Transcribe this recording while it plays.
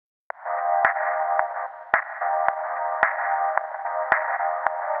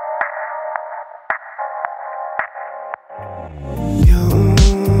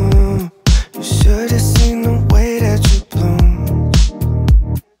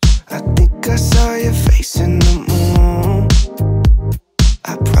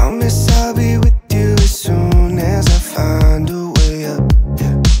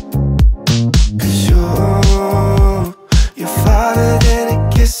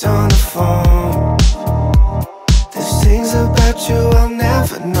you I'll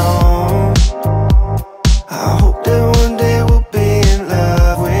never know. I hope that one day we'll be in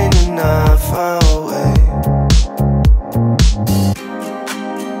love when you're not far away.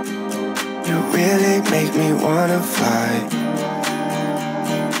 You really make me wanna fly,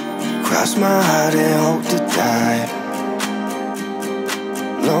 cross my heart and hope to die.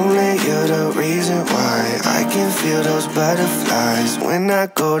 Lonely, you're the reason why I can feel those butterflies when I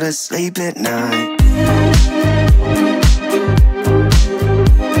go to sleep at night.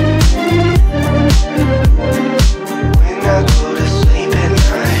 When I go to sleep at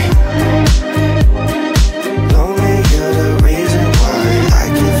night. Lonely, you're the reason why I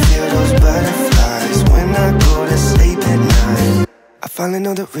can feel those butterflies when I go to sleep at night. I finally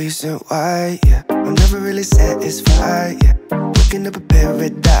know the reason why, yeah. I'm never really satisfied, yeah. Waking up a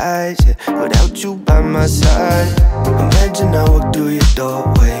paradise, yeah, without you by my side. Imagine I walk through your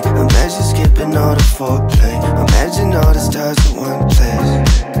doorway. Imagine skipping all the foreplay. Imagine all the stars in one place.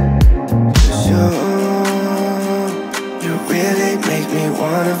 'Cause you really make me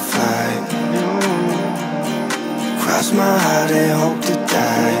wanna fly, cross my heart and hope to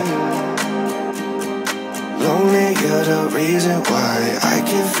die. Lonely, you're the reason why I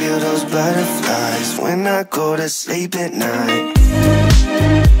can feel those butterflies when I go to sleep at night.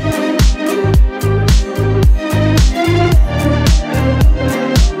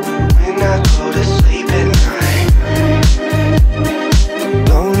 When I go to sleep at night.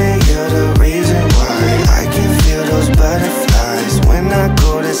 Lonely, you're the reason why I can feel those butterflies when I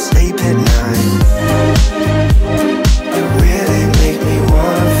go to sleep at night. You really make me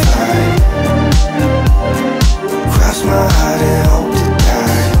wanna fly, cross my heart and hope to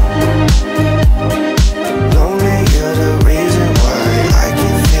die. Lonely, you're the reason why I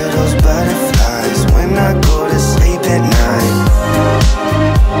can feel those butterflies when I go to sleep at night.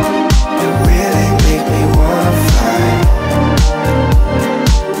 You really make me wanna fly,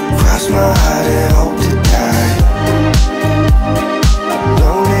 cross my heart and hope to die.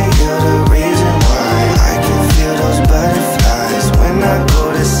 Lonely, you're the reason why I can feel those butterflies when I go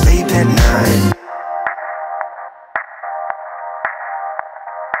to sleep at night.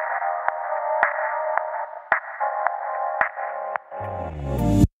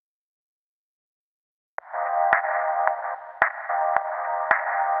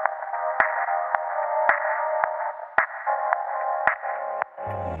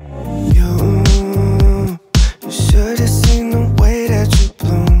 You should have seen the way that you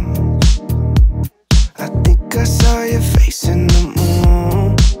bloomed. I think I saw your face in the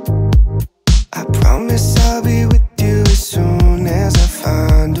moon. I promise I'll be with you as soon as I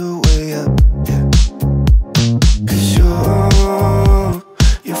find a way up, yeah. 'Cause you're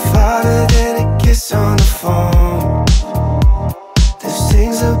farther than a kiss on the phone. There's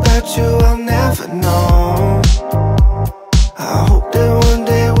things about you I'll never know. I hope that one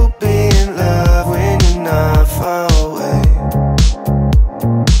day we'll be in love when you're not far away.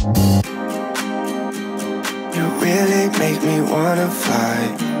 You really make me wanna fly,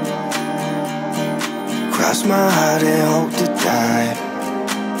 cross my heart and hope to die.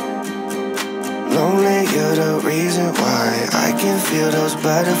 Lonely, you're the reason why I can feel those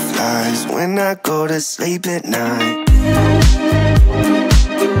butterflies when I go to sleep at night.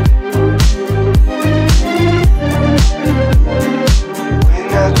 When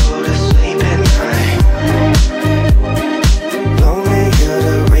I go to sleep at night. Lonely, you're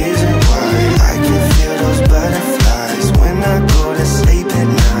the reason why I can feel those butterflies when I go to sleep at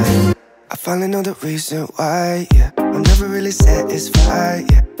night. I finally know the reason why, yeah. I'm never really satisfied,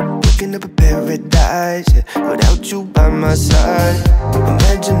 yeah. Waking up a paradise, yeah, without you by my side.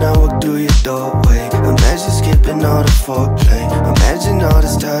 Imagine I walk through your doorway. Imagine skipping all the foreplay. Imagine all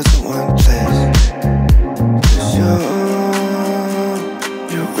the stars in one place. 'Cause you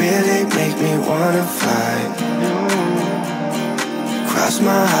really make me wanna fly, cross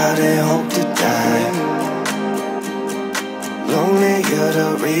my heart and hope to die. Lonely, you're the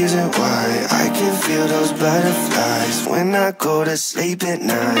reason why I can feel those butterflies when I go to sleep at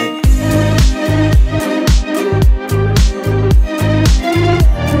night.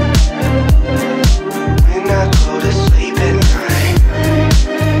 When I go to sleep at night.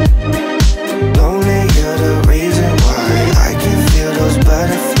 Lonely, you're the reason why I can feel those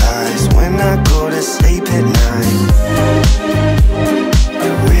butterflies when I go to sleep at night.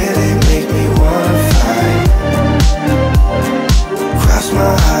 You really make me wanna fly, cross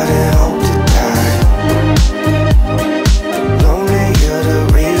my heart and hope to die. Lonely, you're the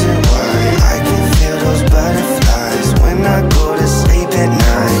reason why I can feel those butterflies when I go to sleep at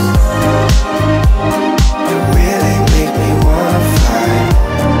night. You really make me wanna fly,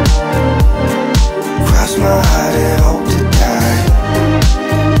 cross my heart and hope to die.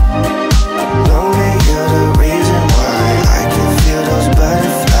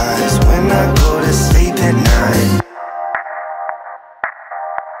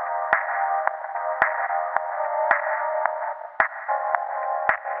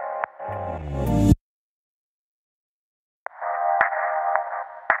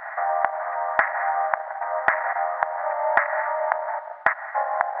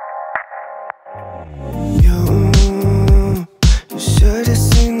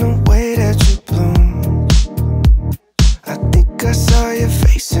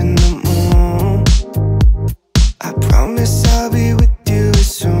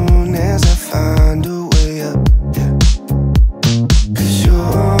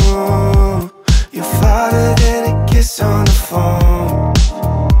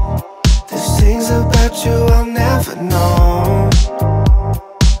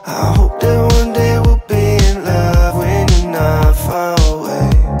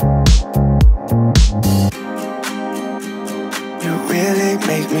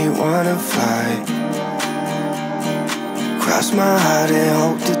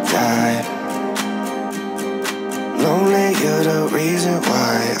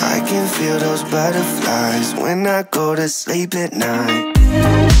 feel those butterflies when I go to sleep at night.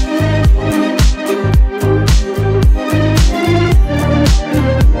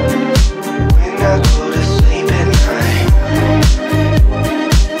 When I go to sleep at night.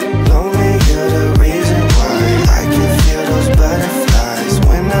 Lonely, you're the reason why I can feel those butterflies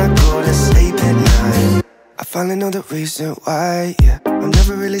when I go to sleep at night. I finally know the reason why, yeah. I'm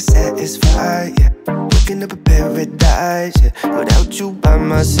never really satisfied, yeah. Waking up a paradise, yeah, without you by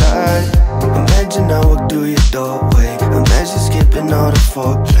my side. Imagine I walk through your doorway. Imagine skipping all the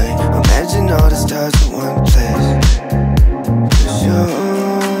foreplay. Imagine all the stars in one place. 'Cause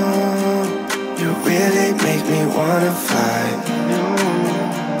you really make me wanna fly.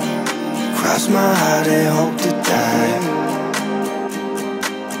 Cross my heart and hope to die.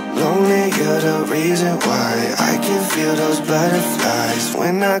 Lonely, you're the reason why I can feel those butterflies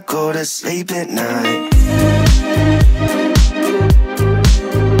when I go to sleep at night.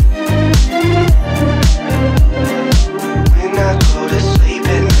 When I go to sleep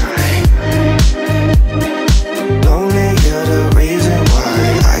at night. Lonely, you're the reason why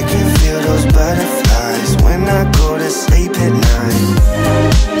I can feel those butterflies when I go to sleep at night.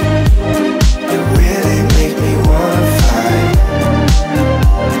 You really make me wanna fly.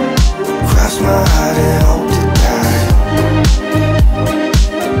 Cross my heart and hope to die.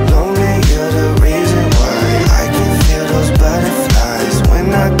 Lonely, you're the reason why I can feel those butterflies when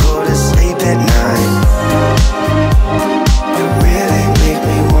I go to sleep at night. You really make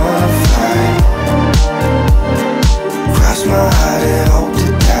me wanna fly. Cross my heart and hope to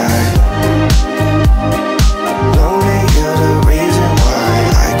die. Lonely, you're the reason why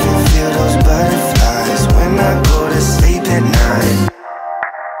I can feel those butterflies when I go to sleep at night.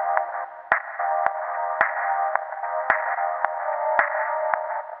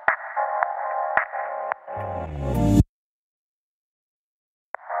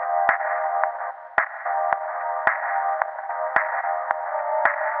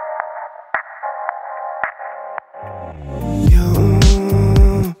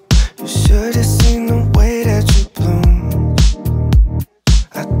 You should have seen the way that you bloom.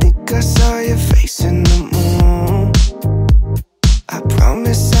 I think I saw your face in the moon. I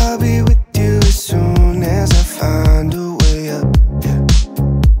promise I'll be with you as soon as I find a way up, yeah.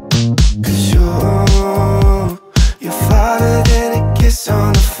 'Cause you're farther than a kiss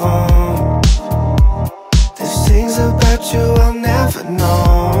on the phone. There's things about you I'll never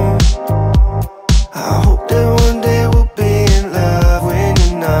know. I hope that one day we'll be in love when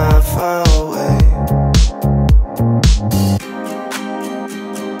you're not far away.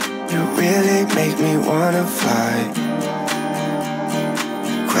 You really make me wanna fly.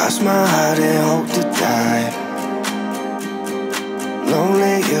 Cross my heart and hope to die.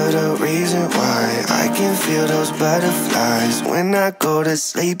 Lonely, you're the reason why I can feel those butterflies when I go to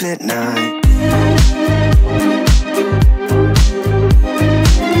sleep at night.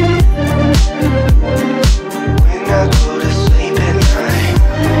 When I go to sleep at night.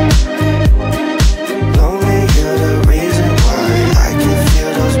 Lonely, you're the reason why I can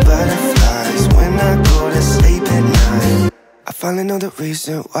feel those butterflies when I go to sleep at night. I finally know the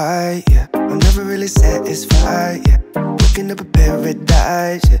reason why, yeah. I'm never really satisfied, yeah. Waking up a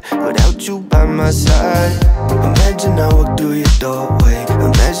paradise, yeah, without you by my side. Imagine I walk through your doorway.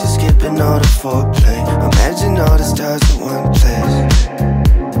 Imagine skipping all the foreplay. Imagine all the stars in one place.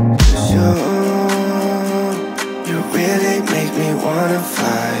 'Cause you really make me wanna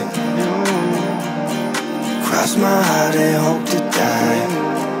fly. Cross my heart and hope to die.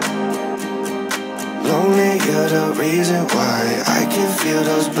 Lonely, you're the reason why I can feel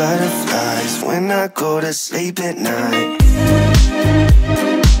those butterflies when I go to sleep at night.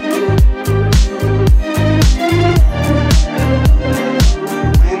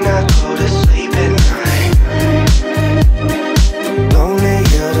 When I go to sleep at night. Lonely,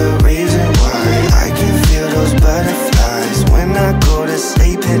 you're the reason why I can feel those butterflies when I go to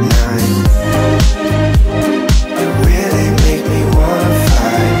sleep at night. You really make me wanna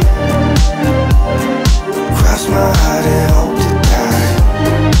fly. Cross my heart and